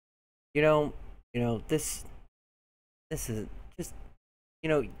You know, this is just,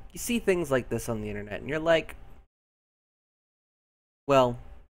 you see things like this on the internet and you're like, well,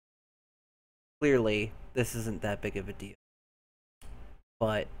 clearly this isn't that big of a deal.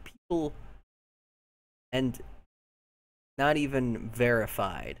 But people, and not even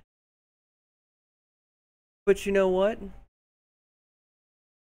verified. But you know what?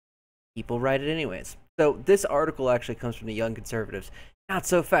 People write it anyways. So this article actually comes from the Young Conservatives. Not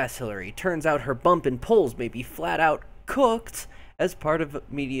so fast, Hillary. Turns out her bump in polls may be flat out cooked as part of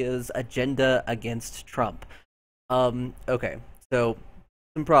media's agenda against Trump. Okay. So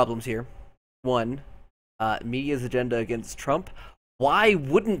some problems here. One, media's agenda against Trump. Why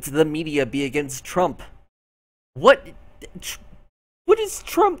wouldn't the media be against Trump? What is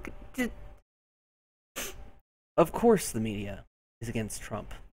Trump? Of course the media is against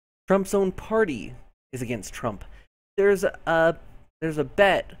Trump. Trump's own party is against Trump. There's a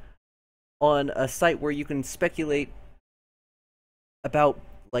bet on a site where you can speculate about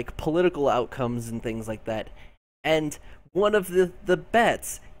like political outcomes and things like that. And one of the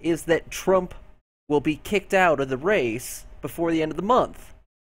bets is that Trump will be kicked out of the race before the end of the month.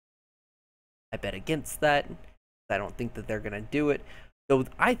 I bet against that. I don't think that they're going to do it. Though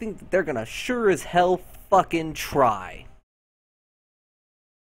I think that they're going to sure as hell fucking try.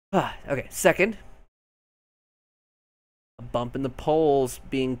 Okay, second. A bump in the polls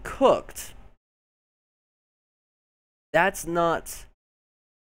being cooked. That's not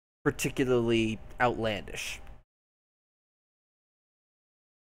particularly outlandish.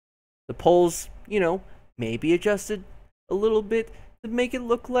 The polls, may be adjusted a little bit to make it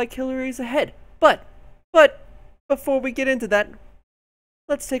look like Hillary's ahead. But, before we get into that,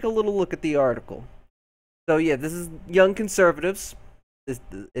 let's take a little look at the article. So yeah, this is Young Conservatives. This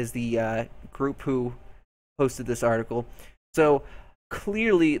is the group who posted this article. So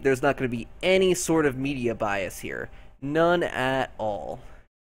clearly there's not going to be any sort of media bias here. None at all.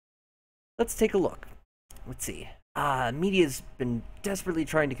 Let's take a look. Let's see. Media's been desperately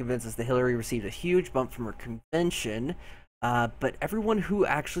trying to convince us that Hillary received a huge bump from her convention, but everyone who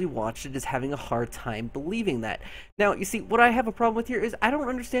actually watched it is having a hard time believing that. Now, you see, what I have a problem with here is I don't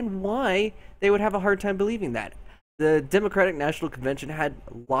understand why they would have a hard time believing that. The Democratic National Convention had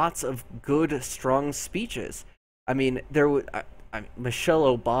lots of good, strong speeches. I mean,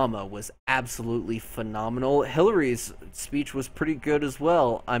 Michelle Obama was absolutely phenomenal. Hillary's speech was pretty good as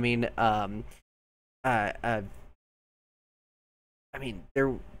well. I mean,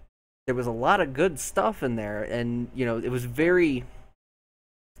 there was a lot of good stuff in there, and it was very.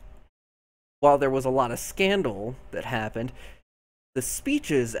 While there was a lot of scandal that happened, the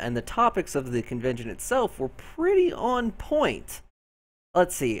speeches and the topics of the convention itself were pretty on point.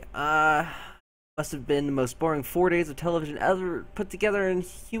 Let's see. Must have been the most boring 4 days of television ever put together in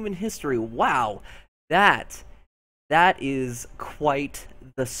human history. Wow, that is quite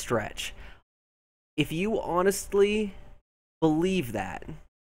the stretch. If you honestly believe that,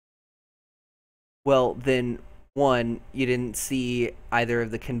 well, then, one, you didn't see either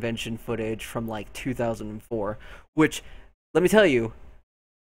of the convention footage from, like, 2004, which, let me tell you,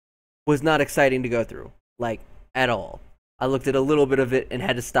 was not exciting to go through, like, at all. I looked at a little bit of it and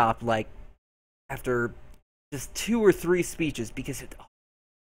had to stop, like, after just 2 or 3 speeches, because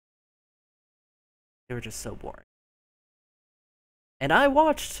they were just so boring. And I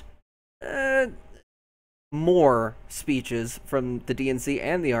watched more speeches from the DNC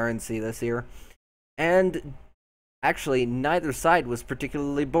and the RNC this year, and actually neither side was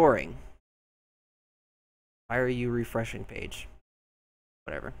particularly boring. Why are you refreshing page?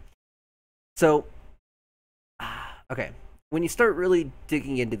 Whatever. So, okay, when you start really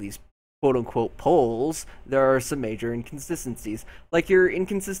digging into these quote-unquote polls, there are some major inconsistencies. Like your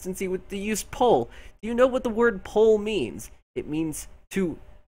inconsistency with the use poll. Do you know what the word poll means? It means to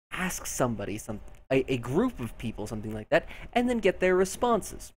ask somebody something, a group of people, something like that, and then get their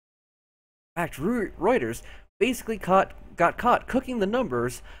responses. In fact, Reuters basically got caught cooking the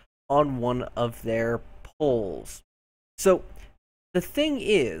numbers on one of their polls. So, the thing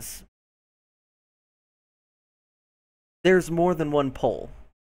is, there's more than one poll.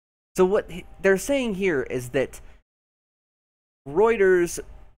 So what they're saying here is that Reuters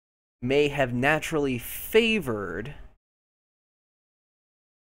may have naturally favored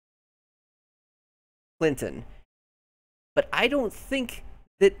Clinton, but I don't think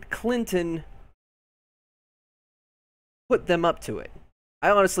that Clinton put them up to it. I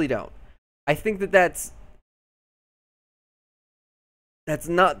honestly don't. I think that that's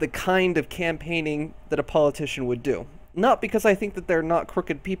not the kind of campaigning that a politician would do. Not because I think that they're not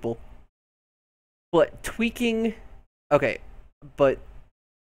crooked people, but tweaking. Okay, but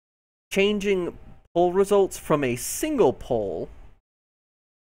changing poll results from a single poll,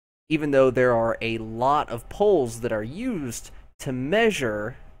 even though there are a lot of polls that are used to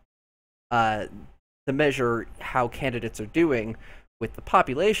measure how candidates are doing with the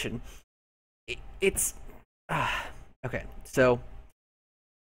population, it's okay. So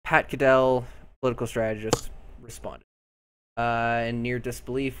Pat Caddell, political strategist, responded in near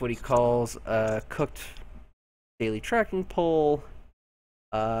disbelief what he calls a cooked daily tracking poll.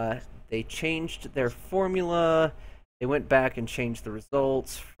 They changed their formula. They went back and changed the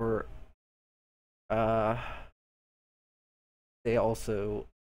results for. They also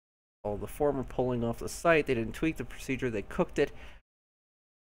all the former polling off the site. They didn't tweak the procedure. They cooked it.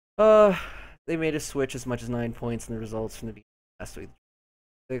 They made a switch as much as 9 points in the results from the beginning last week.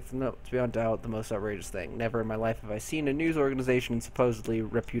 No, it's beyond doubt the most outrageous thing. Never in my life have I seen a news organization and supposedly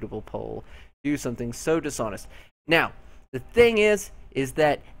reputable poll do something so dishonest. Now, the thing is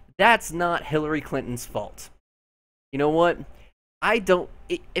that that's not Hillary Clinton's fault. You know what?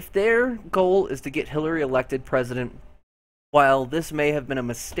 If their goal is to get Hillary elected president, while this may have been a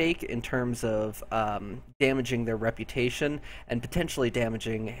mistake in terms of damaging their reputation and potentially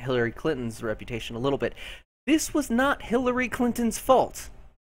damaging Hillary Clinton's reputation a little bit, this was not Hillary Clinton's fault.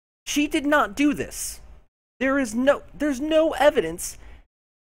 She did not do this. There's no evidence,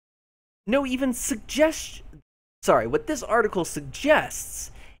 no even suggestion. Sorry, what this article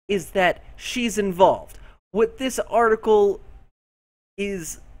suggests is that she's involved. What this article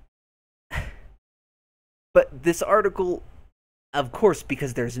is... But this article, of course,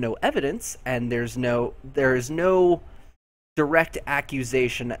 because there's no evidence and there is no direct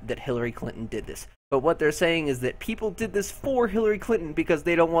accusation that Hillary Clinton did this. But what they're saying is that people did this for Hillary Clinton because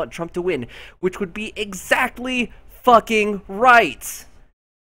they don't want Trump to win, which would be exactly fucking right.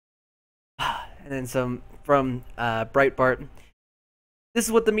 And then some from Breitbart. This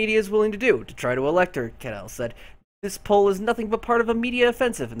is what the media is willing to do to try to elect her, Caddell said. This poll is nothing but part of a media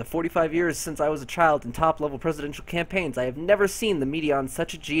offensive. In the 45 years since I was a child in top-level presidential campaigns, I have never seen the media on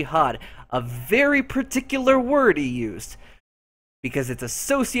such a jihad. A very particular word he used, because it's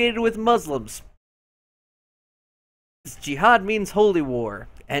associated with Muslims. This jihad means holy war,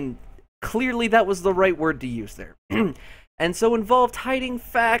 and clearly that was the right word to use there. And so involved hiding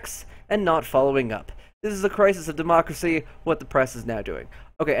facts and not following up. This is a crisis of democracy, what the press is now doing.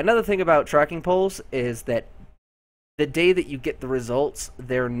 Okay, another thing about tracking polls is that the day that you get the results,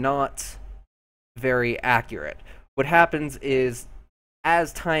 they're not very accurate. What happens is,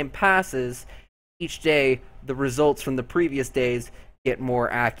 as time passes, each day, the results from the previous days get more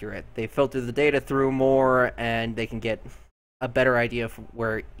accurate. They filter the data through more, and they can get a better idea of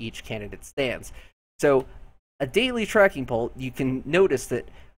where each candidate stands. So, a daily tracking poll, you can notice that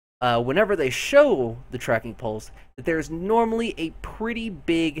whenever they show the tracking polls, that there's normally a pretty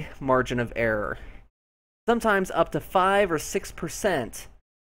big margin of error. Sometimes up to 5 or 6%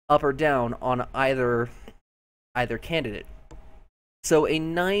 up or down on either candidate. So a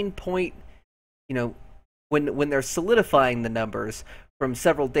 9-point, when they're solidifying the numbers from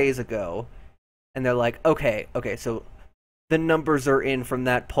several days ago, and they're like, okay, so the numbers are in from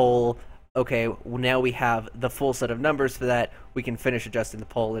that poll. Okay, well, now we have the full set of numbers for that. We can finish adjusting the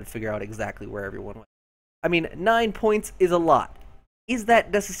poll and figure out exactly where everyone went. I mean, 9 points is a lot. Is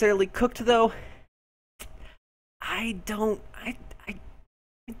that necessarily cooked, though? I don't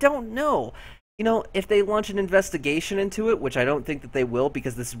know. If they launch an investigation into it, which I don't think that they will,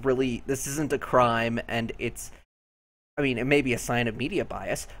 because this isn't a crime, and it may be a sign of media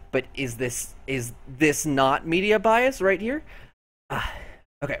bias, but is this not media bias right here?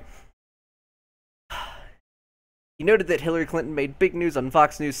 Okay. He noted that Hillary Clinton made big news on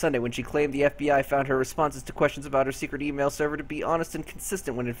Fox News Sunday when she claimed the FBI found her responses to questions about her secret email server to be honest and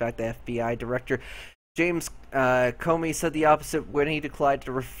consistent, when in fact the FBI director James Comey said the opposite when he declined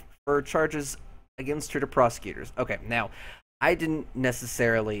to refer charges against her to prosecutors. Okay, now, I didn't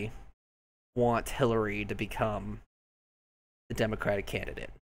necessarily want Hillary to become the Democratic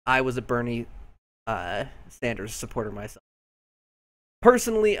candidate. I was a Bernie Sanders supporter myself.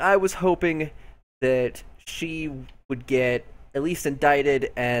 Personally, I was hoping that she would get at least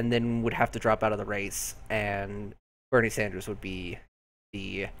indicted and then would have to drop out of the race, and Bernie Sanders would be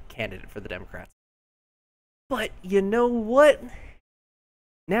the candidate for the Democrats. But you know what?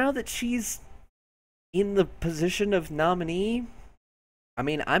 Now that she's in the position of nominee,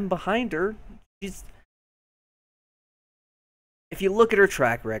 I'm behind her. If you look at her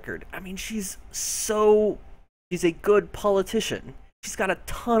track record, she's a good politician. She's got a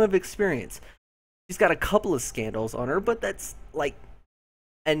ton of experience. She's got a couple of scandals on her, but that's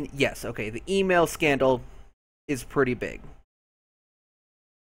and yes, okay, the email scandal is pretty big.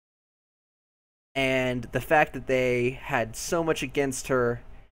 And the fact that they had so much against her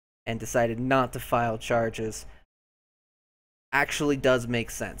and decided not to file charges actually does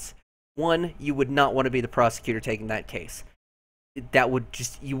make sense. One, you would not want to be the prosecutor taking that case. That would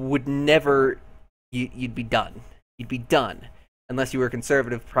just, you would never, you'd be done. You'd be done. Unless you were a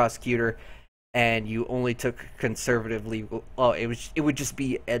conservative prosecutor and you only took conservative legal, oh, it would just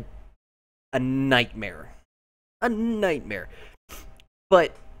be a nightmare. A nightmare.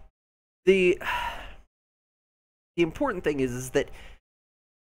 But the important thing is that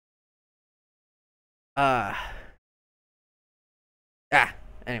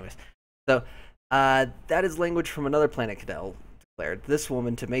anyways. So that is language from another planet, Cadell declared. This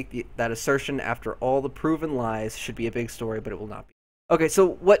woman to make that assertion after all the proven lies should be a big story, but it will not be. Okay, so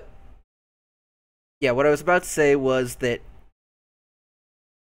what I was about to say was that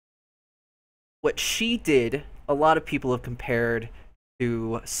what she did, a lot of people have compared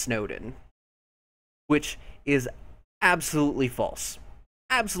to Snowden, which is absolutely false.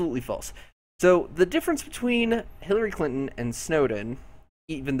 Absolutely false. So the difference between Hillary Clinton and Snowden,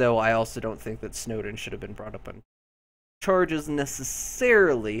 even though I also don't think that Snowden should have been brought up on charges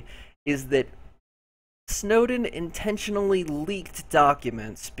necessarily, is that Snowden intentionally leaked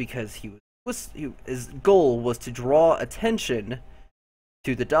documents because his goal was to draw attention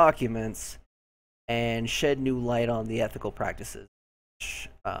to the documents and shed new light on the ethical practices which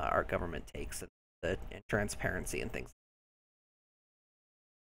our government takes and transparency and things.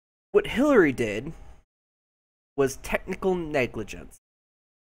 What Hillary did was technical negligence.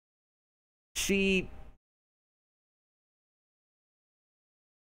 She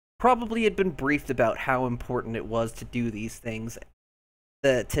probably had been briefed about how important it was to do these things,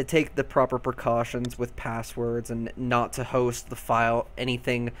 to take the proper precautions with passwords and not to host the file,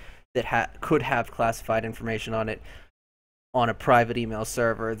 anything that could have classified information on it, on a private email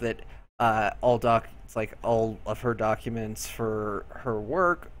server, that all of her documents for her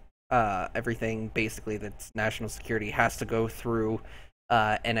work, everything basically that's national security has to go through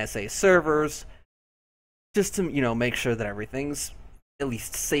NSA servers, just to, make sure that everything's at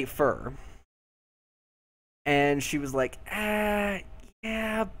least safer. And she was like,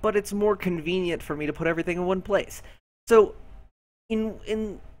 yeah, but it's more convenient for me to put everything in one place. So,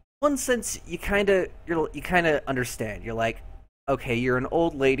 in one sense, you kind of understand. You're like, okay, you're an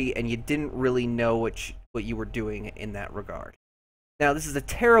old lady, and you didn't really know what you were doing in that regard. Now, this is a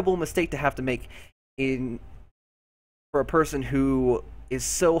terrible mistake to have to make for a person who is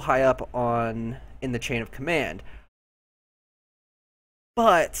so high up in the chain of command.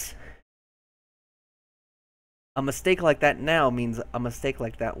 But a mistake like that now means a mistake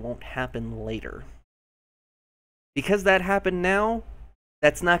like that won't happen later. Because that happened now,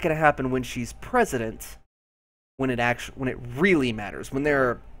 that's not going to happen when she's president, when it really matters, when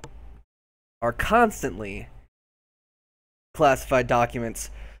there are constantly classified documents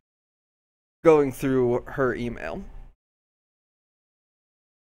going through her email.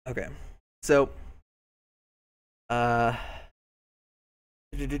 Okay, so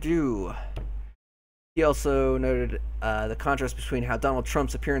he also noted the contrast between how Donald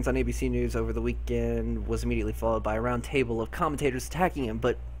Trump's appearance on ABC News over the weekend was immediately followed by a round table of commentators attacking him,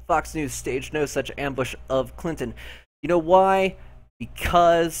 but Fox News staged no such ambush of Clinton. You know why?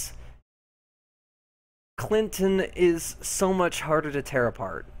 Because Clinton is so much harder to tear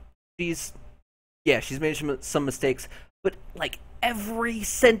apart. She's made some mistakes, but like every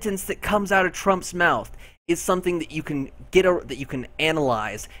sentence that comes out of Trump's mouth is something that you can that you can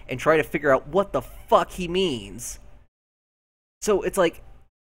analyze and try to figure out what the fuck he means. So it's like,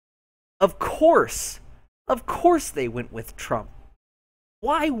 of course they went with Trump.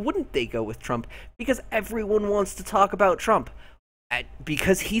 Why wouldn't they go with Trump? Because everyone wants to talk about Trump.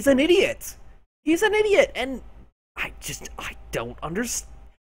 Because he's an idiot. He's an idiot, and I don't understand.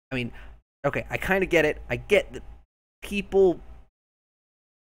 I mean, okay, I kind of get it. I get that people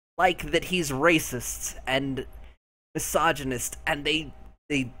like that he's racist and misogynist, and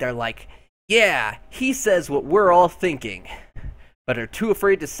they're like, yeah, he says what we're all thinking, but are too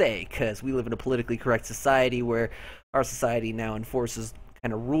afraid to say, because we live in a politically correct society where our society now enforces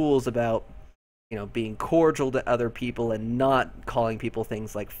kind of rules about, being cordial to other people and not calling people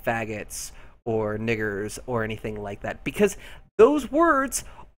things like faggots or niggers or anything like that, because those words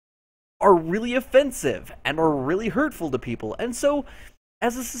are really offensive and are really hurtful to people. And so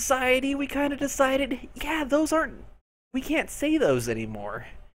as a society, we kind of decided, yeah, we can't say those anymore.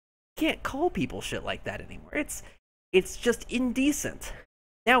 We can't call people shit like that anymore. It's just indecent.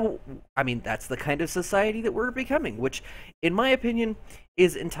 Now, I mean, that's the kind of society that we're becoming, which, in my opinion,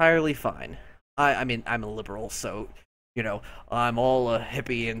 is entirely fine. I mean, I'm a liberal, so you know, I'm all a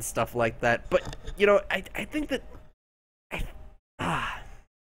hippie and stuff like that. But, you know, I think that, I,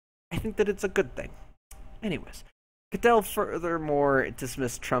 I think that it's a good thing. Anyways, Goodell furthermore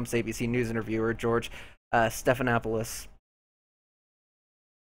dismissed Trump's ABC News interviewer, George Stephanopoulos,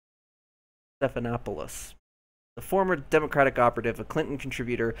 the former Democratic operative, a Clinton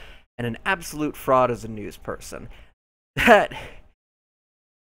contributor, and an absolute fraud as a news person. That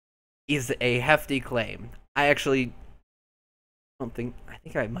is a hefty claim. I think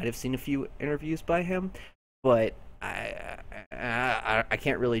I might have seen a few interviews by him, but I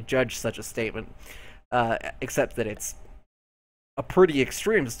can't really judge such a statement, except that it's a pretty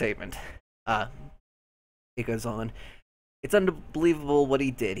extreme statement. It goes on. It's unbelievable what he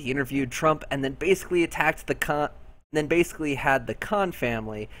did. He interviewed Trump and then basically attacked had the Khan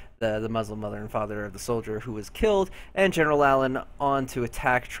family, the Muslim mother and father of the soldier who was killed, and General Allen on to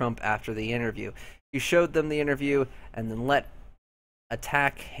attack Trump after the interview. He showed them the interview and then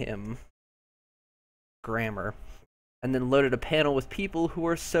attack him, grammar, and then loaded a panel with people who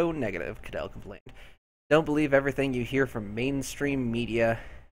are so negative, Goodell complained. Don't believe everything you hear from mainstream media.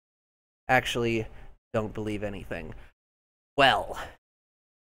 Actually, don't believe anything. Well,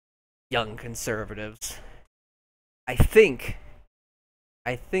 young conservatives, I think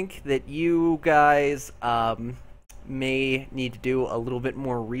that you guys may need to do a little bit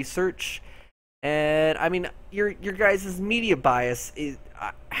more research. And I mean, your guys' media bias is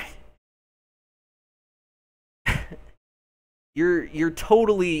you're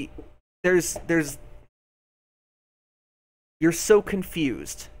totally you're so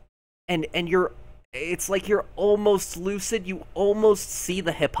confused, and it's like you're almost lucid. You almost see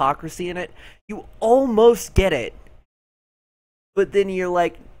the hypocrisy in it. You almost get it, but then you're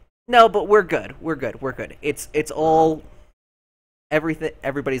like, no, but we're good. It's all everything.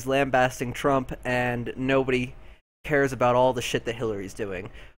 Everybody's lambasting Trump, and nobody cares about all the shit that Hillary's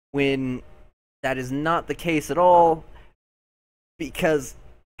doing. When that is not the case at all, because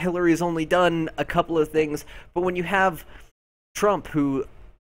Hillary's only done a couple of things. But when you have Trump, who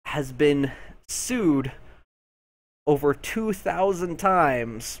has been sued over 2,000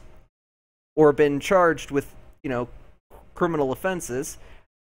 times or been charged with, criminal offenses,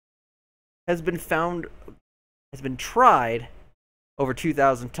 has been tried over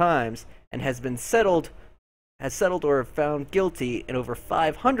 2,000 times and has settled or found guilty in over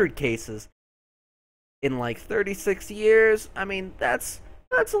 500 cases in like 36 years. I mean, that's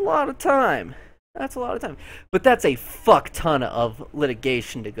a lot of time. That's a lot of time. But that's a fuck ton of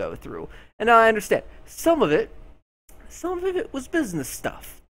litigation to go through. And I understand. Some of it was business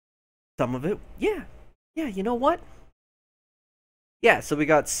stuff. Some of it, yeah, you know what? Yeah, so we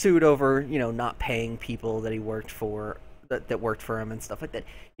got sued over, not paying people that he worked for, that worked for him and stuff like that.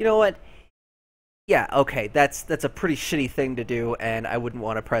 You know what? Yeah, okay, that's a pretty shitty thing to do, and I wouldn't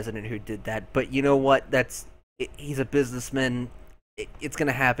want a president who did that. But you know what? He's a businessman. It's going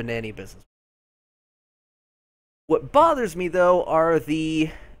to happen to any business. What bothers me, though, are the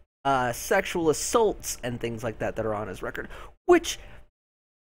sexual assaults and things like that are on his record. Which,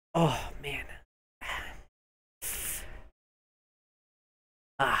 oh, man.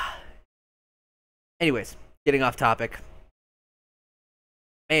 Anyways, getting off topic.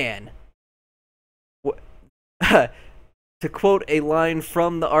 Man. To quote a line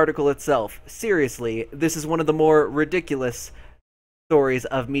from the article itself, seriously, this is one of the more ridiculous stories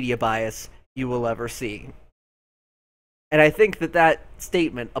of media bias you will ever see. And I think that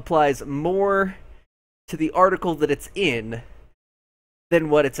statement applies more to the article that it's in than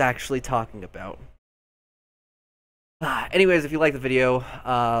what it's actually talking about. Anyways, if you like the video,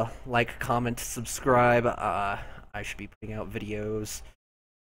 like, comment, subscribe. I should be putting out videos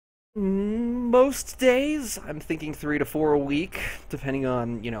most days. I'm thinking 3 to 4 a week, depending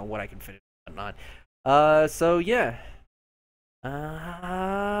on, what I can fit and whatnot. So yeah.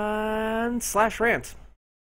 /rant.